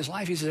so long in his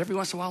life. He says, every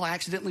once in a while I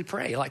accidentally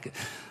pray. Like,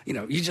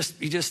 you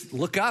just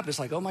look up, it's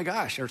like, oh my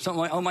gosh, or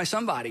something like, oh my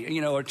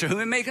somebody, or to whom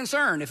it may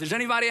concern. If there's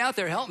anybody out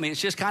there, help me. It's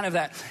just kind of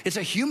that, it's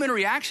a human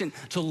reaction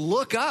to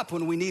look up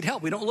when we need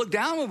help. We don't look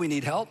down when we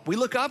need help. We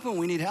look up when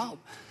we need help.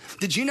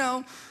 Did you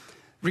know,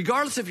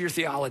 regardless of your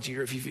theology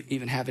or if you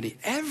even have any,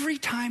 every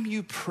time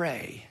you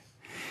pray,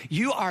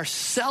 you are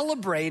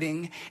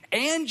celebrating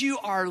and you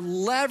are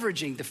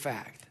leveraging the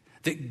fact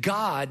that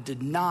God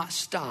did not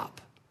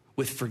stop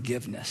with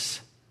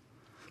forgiveness,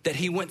 that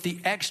he went the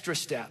extra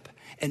step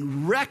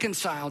and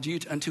reconciled you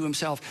unto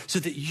himself so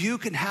that you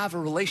can have a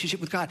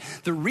relationship with God.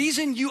 The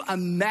reason you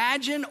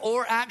imagine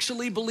or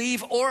actually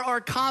believe or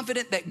are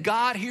confident that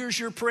God hears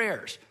your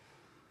prayers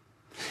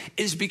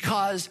is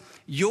because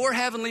your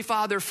heavenly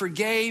Father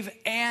forgave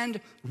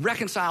and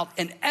reconciled.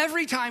 And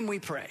every time we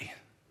pray,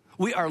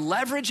 we are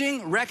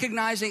leveraging,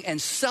 recognizing,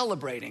 and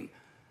celebrating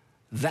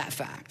that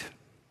fact.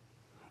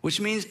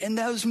 Which means in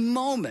those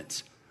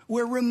moments,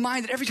 we're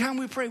reminded, every time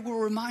we pray,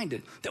 we're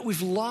reminded that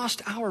we've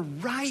lost our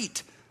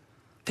right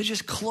to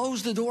just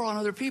close the door on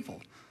other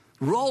people,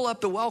 roll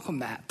up the welcome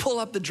mat, pull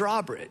up the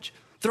drawbridge,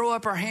 throw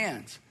up our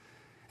hands,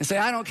 and say,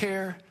 I don't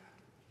care.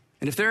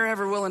 And if they're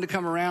ever willing to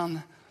come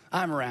around,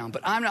 I'm around,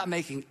 but I'm not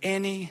making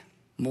any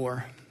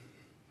more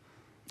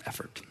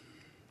effort.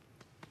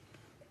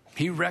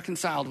 He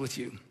reconciled with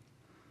you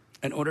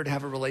in order to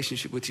have a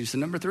relationship with you. So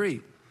number 3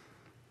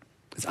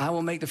 is I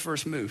will make the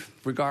first move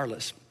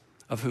regardless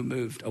of who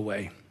moved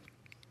away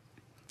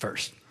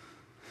first.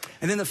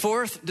 And then the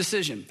fourth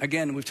decision,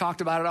 again, we've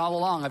talked about it all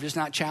along. I've just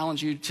not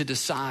challenged you to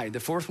decide. The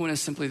fourth one is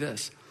simply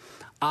this: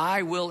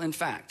 I will, in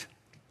fact,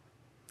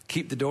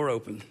 keep the door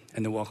open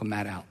and the welcome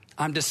mat out.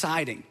 I'm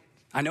deciding.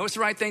 I know it's the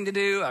right thing to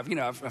do.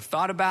 I've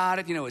thought about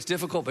it. It's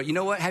difficult, but you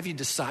know what? Have you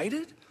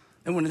decided?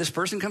 And when this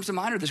person comes to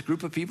mind or this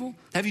group of people,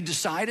 have you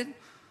decided?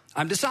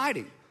 I'm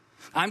deciding.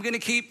 I'm going to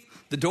keep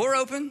the door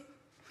open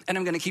and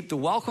I'm going to keep the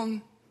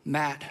welcome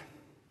mat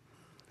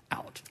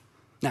out.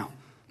 Now,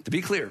 to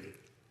be clear,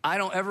 I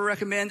don't ever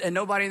recommend, and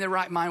nobody in their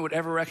right mind would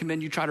ever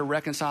recommend you try to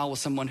reconcile with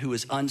someone who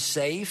is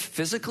unsafe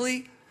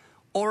physically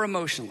or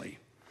emotionally.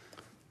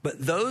 But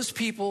those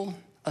people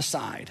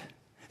aside,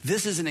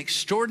 this is an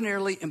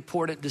extraordinarily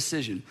important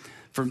decision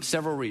for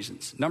several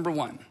reasons. Number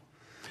 1,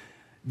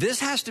 this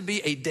has to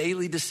be a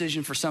daily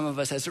decision for some of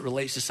us as it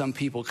relates to some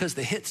people because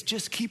the hits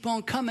just keep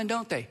on coming,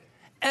 don't they?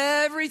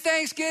 Every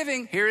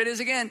Thanksgiving, here it is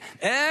again.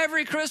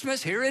 Every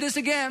Christmas, here it is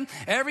again.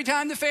 Every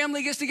time the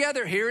family gets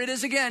together, here it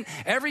is again.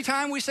 Every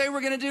time we say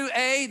we're going to do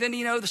A, then,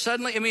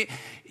 suddenly,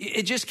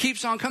 it just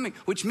keeps on coming,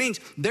 which means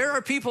there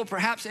are people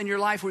perhaps in your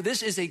life where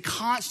this is a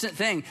constant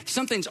thing.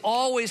 Something's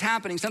always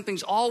happening.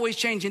 Something's always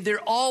changing.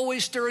 They're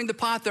always stirring the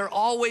pot. They're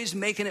always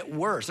making it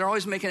worse. They're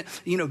always making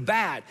it,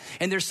 bad.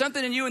 And there's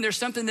something in you and there's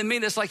something in me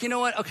that's like, you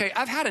know what? Okay,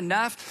 I've had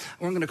enough.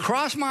 I'm going to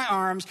cross my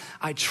arms.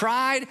 I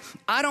tried.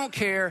 I don't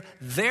care.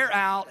 They're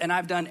out. And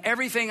I've done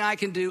everything I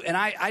can do, and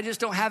I just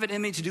don't have it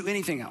in me to do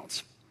anything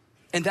else.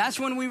 And that's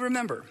when we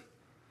remember.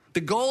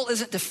 The goal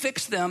isn't to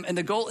fix them, and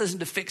the goal isn't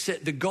to fix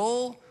it. The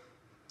goal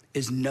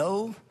is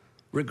no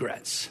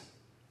regrets.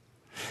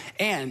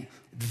 And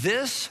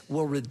this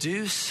will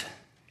reduce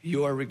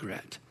your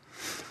regret.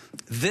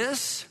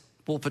 This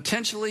will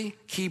potentially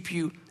keep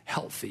you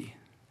healthy.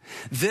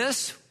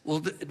 This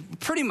will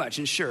pretty much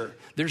ensure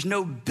there's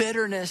no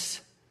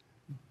bitterness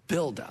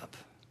buildup.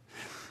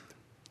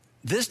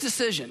 This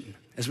decision,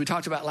 as we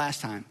talked about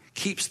last time,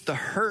 keeps the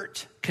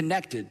hurt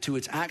connected to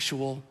its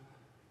actual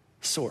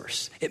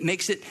source. It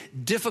makes it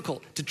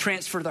difficult to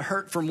transfer the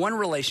hurt from one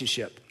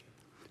relationship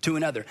to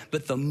another.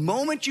 But the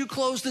moment you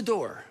close the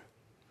door,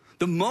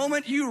 the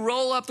moment you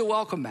roll up the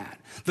welcome mat,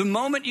 the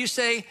moment you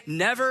say,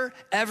 never,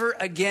 ever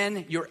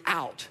again, you're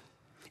out.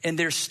 And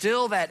there's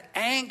still that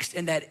angst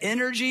and that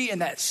energy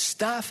and that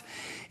stuff.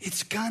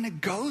 It's gonna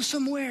go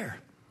somewhere.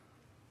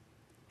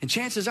 And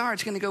chances are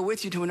it's gonna go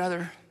with you to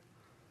another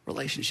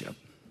relationship.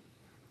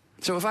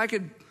 So if I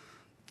could,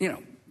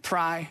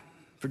 pry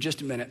for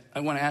just a minute,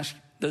 I wanna ask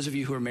those of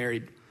you who are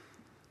married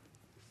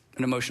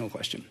an emotional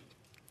question.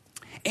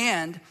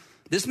 And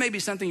this may be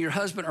something your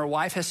husband or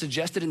wife has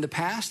suggested in the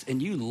past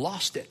and you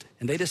lost it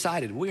and they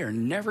decided we are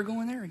never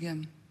going there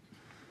again.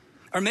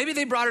 Or maybe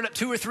they brought it up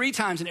 2 or 3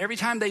 times and every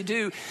time they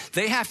do,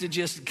 they have to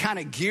just kind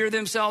of gear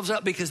themselves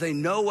up because they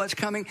know what's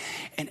coming.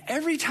 And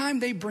every time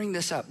they bring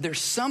this up,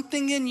 there's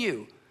something in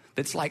you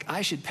that's like,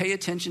 I should pay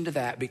attention to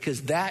that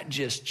because that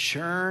just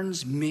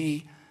churns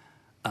me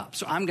up.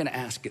 So I'm gonna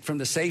ask it from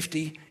the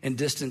safety and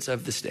distance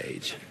of the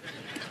stage.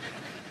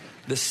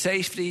 The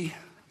safety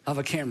of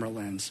a camera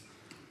lens.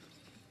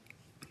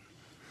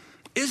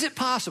 Is it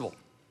possible,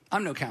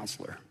 I'm no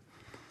counselor,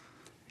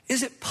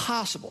 is it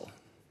possible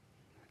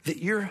that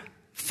your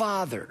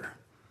father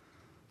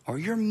or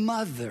your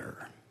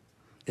mother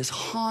is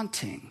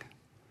haunting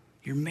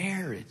your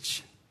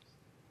marriage?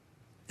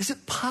 Is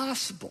it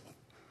possible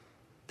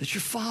that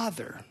your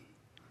father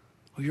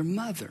or your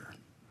mother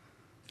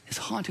is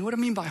haunting? What do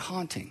I mean by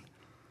haunting?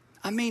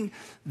 I mean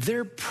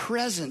their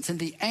presence and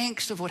the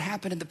angst of what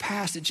happened in the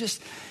past, it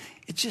just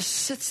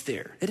sits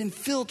there. It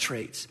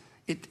infiltrates.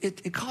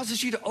 It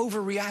causes you to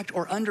overreact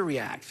or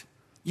underreact.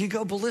 You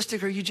go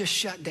ballistic or you just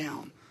shut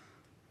down.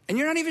 And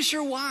you're not even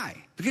sure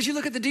why. Because you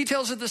look at the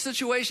details of the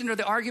situation or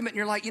the argument and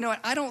you're like, you know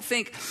what, I don't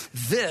think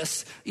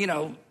this,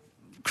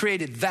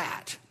 created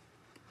that.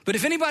 But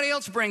if anybody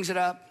else brings it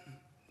up,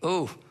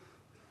 oh,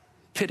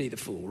 pity the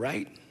fool,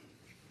 right?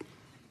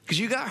 Because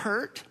you got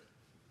hurt.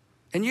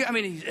 And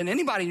and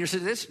anybody in your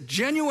city, this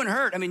genuine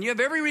hurt. You have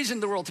every reason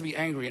in the world to be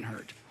angry and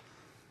hurt.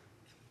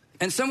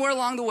 And somewhere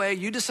along the way,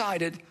 you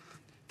decided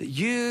that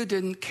you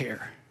didn't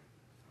care.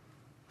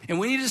 And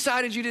when you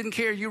decided you didn't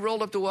care, you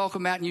rolled up the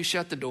welcome mat and you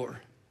shut the door.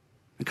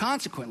 And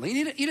consequently,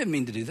 you didn't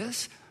mean to do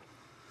this.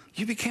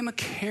 You became a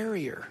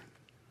carrier.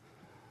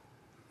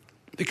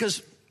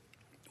 Because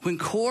when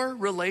core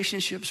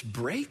relationships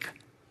break,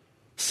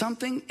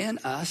 something in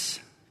us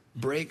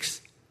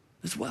breaks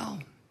as well.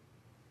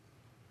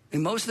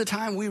 And most of the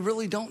time, we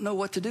really don't know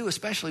what to do,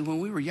 especially when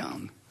we were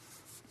young.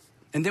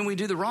 And then we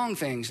do the wrong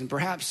things and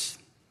perhaps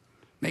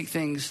make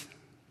things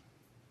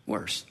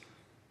worse.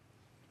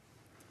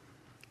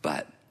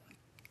 But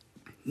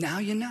now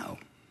you know.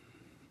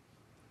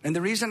 And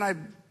the reason I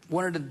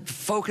wanted to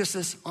focus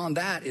this on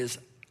that is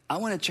I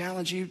want to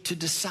challenge you to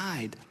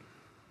decide.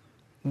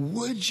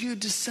 Would you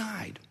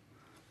decide?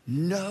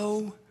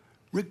 No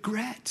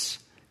regrets.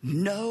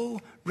 No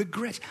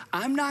regrets.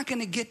 I'm not going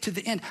to get to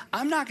the end.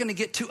 I'm not going to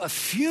get to a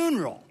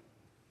funeral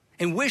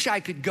and wish I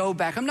could go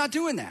back. I'm not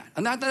doing that.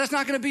 That's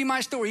not going to be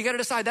my story. You got to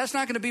decide that's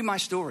not going to be my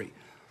story.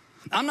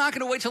 I'm not going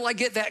to wait till I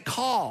get that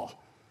call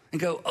and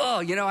go,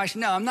 I'm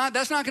not,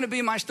 that's not going to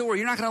be my story.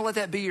 You're not going to let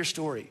that be your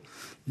story.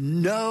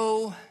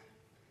 No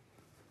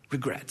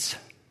regrets.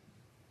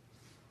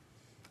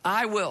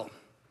 I will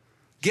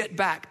get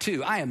back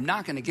to. I am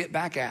not going to get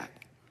back at.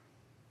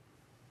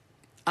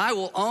 I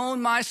will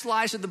own my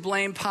slice of the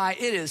blame pie.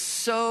 It is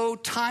so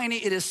tiny.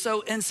 It is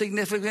so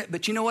insignificant.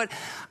 But you know what?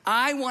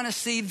 I want to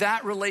see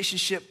that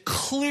relationship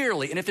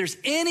clearly. And if there's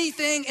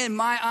anything in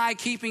my eye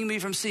keeping me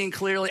from seeing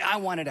clearly, I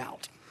want it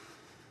out.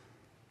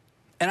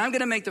 And I'm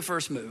going to make the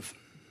first move,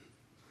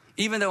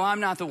 even though I'm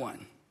not the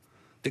one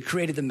that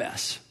created the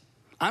mess.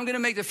 I'm going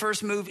to make the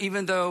first move,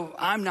 even though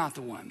I'm not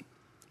the one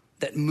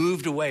that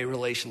moved away,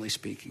 relationally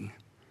speaking.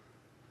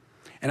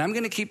 And I'm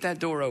going to keep that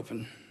door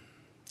open.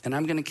 And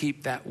I'm going to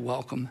keep that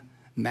welcome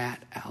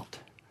mat out.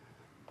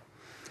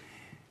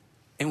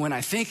 And when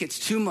I think it's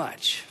too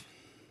much,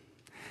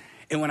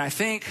 and when I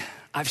think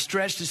I've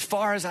stretched as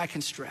far as I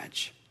can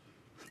stretch,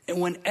 and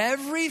when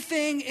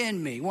everything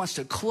in me wants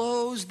to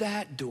close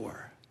that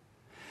door,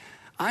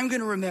 I'm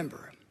going to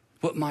remember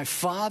what my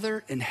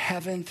Father in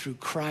heaven through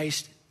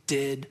Christ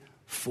did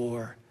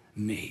for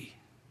me.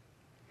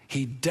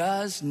 He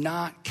does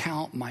not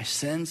count my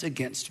sins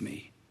against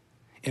me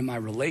in my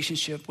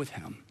relationship with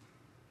him.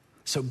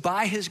 So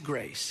by his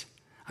grace,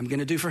 I'm going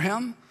to do for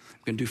him, I'm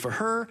going to do for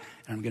her,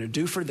 and I'm going to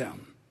do for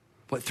them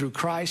what through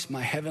Christ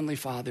my heavenly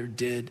Father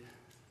did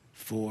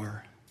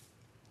for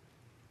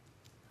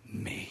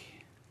me.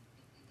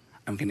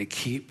 I'm going to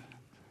keep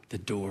the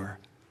door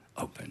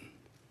open.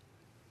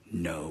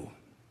 No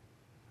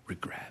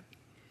regret.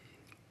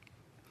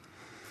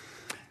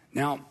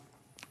 Now,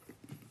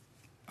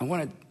 I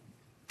want to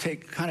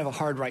take kind of a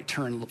hard right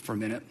turn for a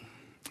minute.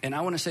 And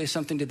I want to say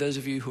something to those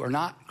of you who are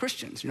not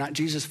Christians. You're not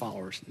Jesus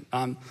followers.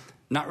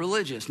 Not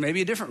religious,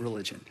 maybe a different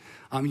religion.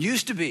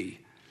 Used to be.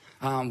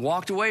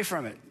 Walked away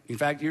from it. In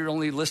fact, you're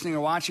only listening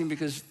or watching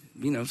because,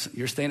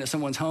 you're staying at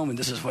someone's home and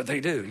this is what they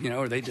do,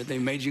 or they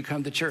made you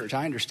come to church.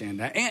 I understand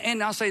that.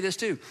 And I'll say this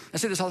too. I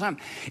say this all the time.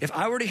 If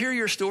I were to hear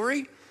your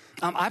story,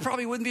 I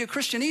probably wouldn't be a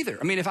Christian either.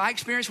 I mean, if I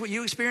experienced what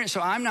you experienced,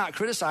 so I'm not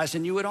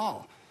criticizing you at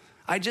all.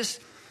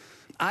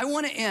 I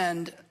want to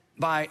end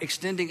by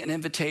extending an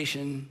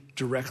invitation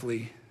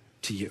directly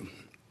to you.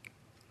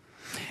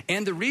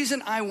 And the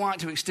reason I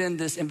want to extend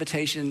this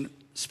invitation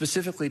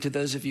specifically to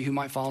those of you who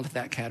might fall into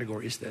that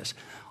category is this.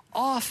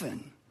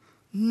 Often,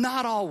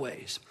 not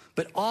always,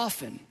 but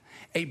often,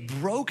 a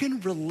broken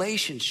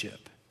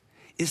relationship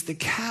is the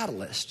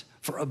catalyst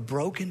for a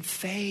broken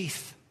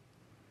faith.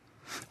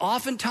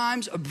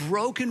 Oftentimes, a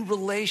broken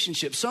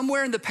relationship,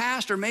 somewhere in the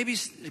past or maybe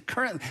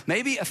currently,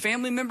 maybe a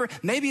family member,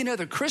 maybe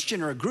another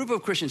Christian or a group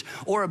of Christians,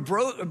 or a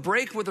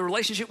break with a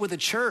relationship with a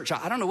church.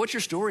 I don't know what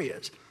your story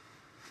is.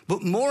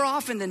 But more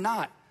often than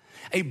not,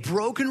 a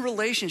broken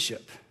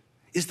relationship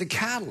is the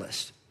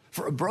catalyst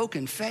for a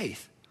broken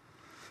faith.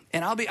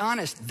 And I'll be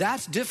honest,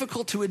 that's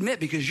difficult to admit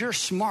because you're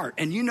smart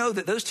and you know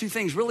that those two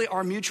things really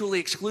are mutually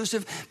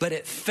exclusive, but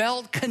it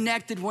felt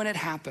connected when it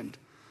happened.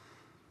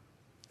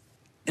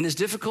 And as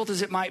difficult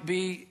as it might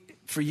be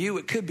for you,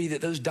 it could be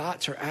that those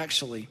dots are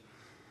actually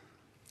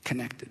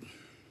connected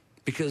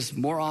because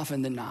more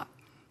often than not,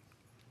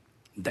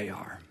 they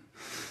are.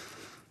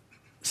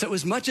 So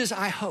as much as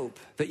I hope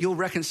that you'll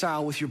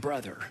reconcile with your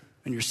brother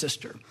and your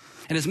sister,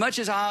 and as much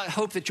as I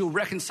hope that you'll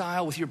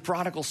reconcile with your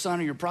prodigal son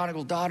or your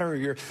prodigal daughter or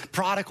your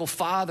prodigal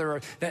father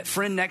or that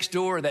friend next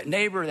door or that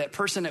neighbor or that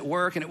person at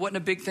work, and it wasn't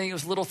a big thing, it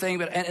was a little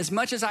thing, and as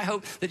much as I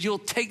hope that you'll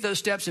take those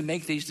steps and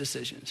make these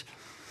decisions,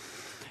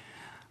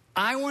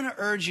 I want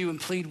to urge you and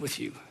plead with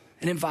you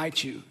and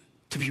invite you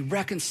to be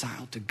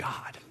reconciled to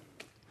God,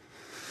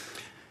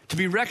 to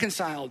be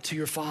reconciled to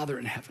your Father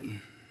in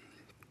heaven.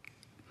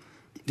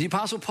 The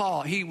Apostle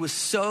Paul, he was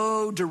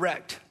so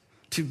direct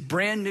to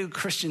brand new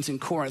Christians in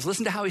Corinth.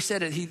 Listen to how he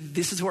said it.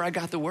 This is where I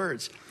got the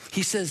words.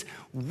 He says,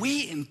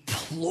 we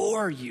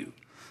implore you,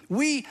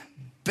 we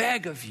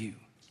beg of you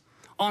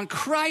on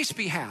Christ's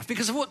behalf,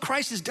 because of what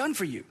Christ has done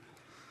for you,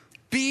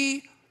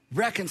 be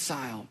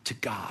reconciled to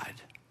God.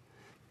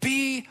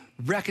 Be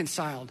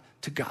reconciled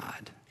to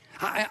God.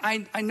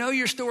 I know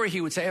your story, he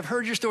would say. I've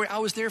heard your story. I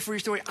was there for your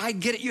story. I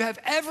get it. You have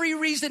every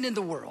reason in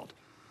the world.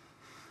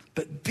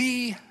 But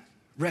be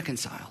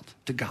reconciled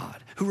to God,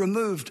 who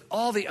removed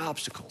all the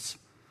obstacles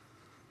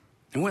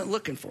and went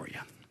looking for you.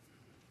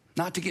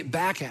 Not to get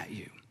back at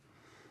you,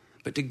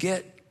 but to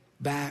get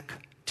back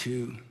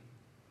to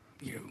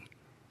you.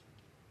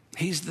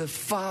 He's the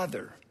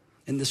father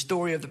in the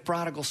story of the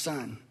prodigal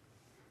son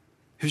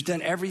who's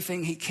done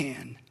everything he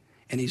can.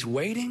 And he's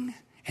waiting,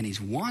 and he's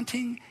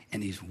wanting,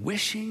 and he's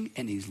wishing,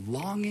 and he's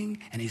longing,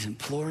 and he's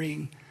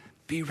imploring,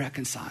 be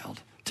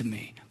reconciled to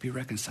me. Be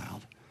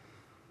reconciled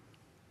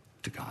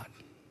to God.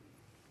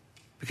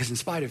 Because in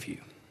spite of you,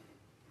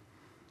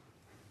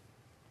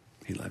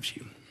 he loves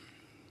you.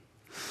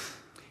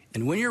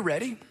 And when you're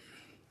ready,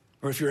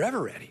 or if you're ever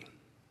ready,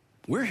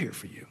 we're here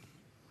for you.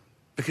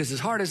 Because as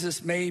hard as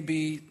this may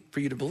be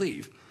for you to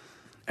believe,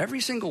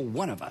 every single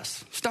one of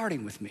us,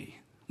 starting with me,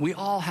 we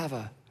all have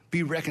a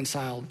be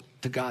reconciled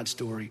to God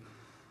story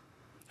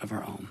of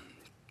our own.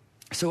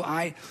 So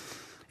I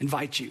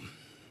invite you,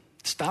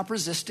 stop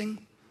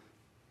resisting,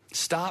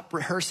 stop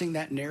rehearsing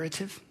that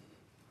narrative,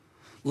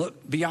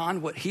 look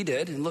beyond what he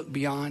did and look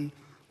beyond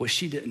what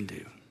she didn't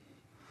do.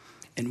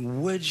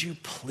 And would you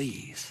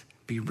please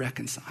be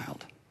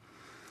reconciled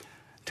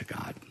to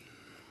God?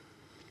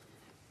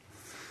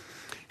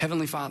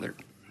 Heavenly Father,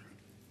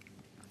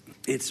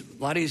 it's a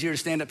lot easier to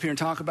stand up here and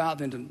talk about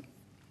than to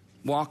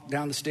walk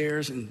down the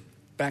stairs and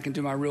back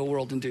into my real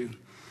world and do.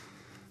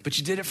 But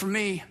you did it for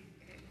me.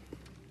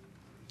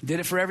 You did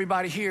it for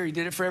everybody here. You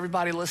did it for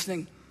everybody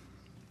listening.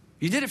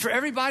 You did it for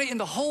everybody in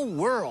the whole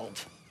world.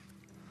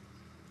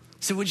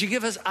 So would you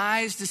give us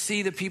eyes to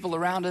see the people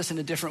around us in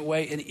a different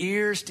way and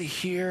ears to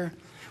hear?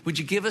 Would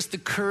you give us the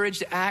courage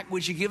to act?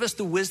 Would you give us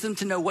the wisdom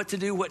to know what to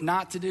do, what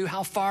not to do,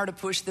 how far to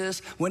push this,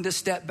 when to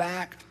step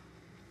back?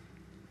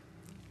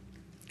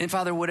 And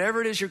Father,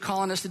 whatever it is you're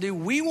calling us to do,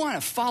 we want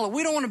to follow.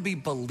 We don't want to be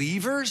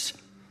believers.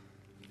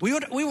 We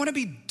want to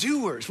be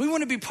doers. We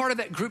want to be part of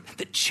that group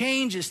that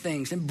changes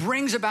things and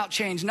brings about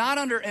change, not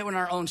in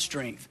our own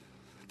strength,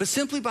 but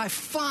simply by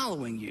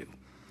following you.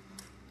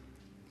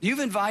 You've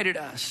invited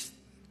us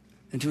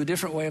into a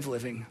different way of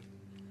living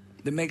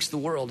that makes the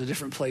world a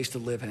different place to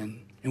live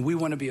in. And we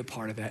want to be a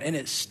part of that. And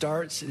it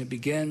starts and it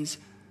begins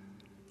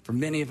for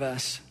many of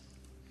us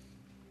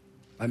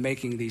by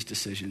making these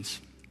decisions.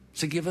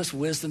 So give us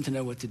wisdom to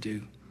know what to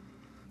do,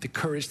 the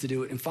courage to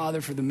do it. And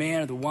Father, for the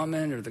man or the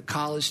woman or the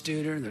college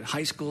student or the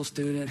high school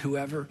student,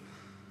 whoever,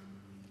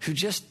 who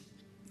just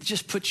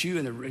put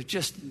you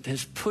just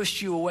has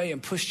pushed you away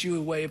and pushed you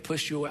away and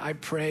pushed you away. I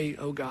pray,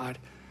 oh God,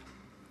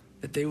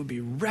 that they would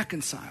be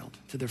reconciled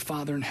to their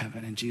Father in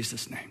heaven in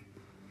Jesus' name.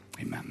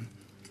 Amen.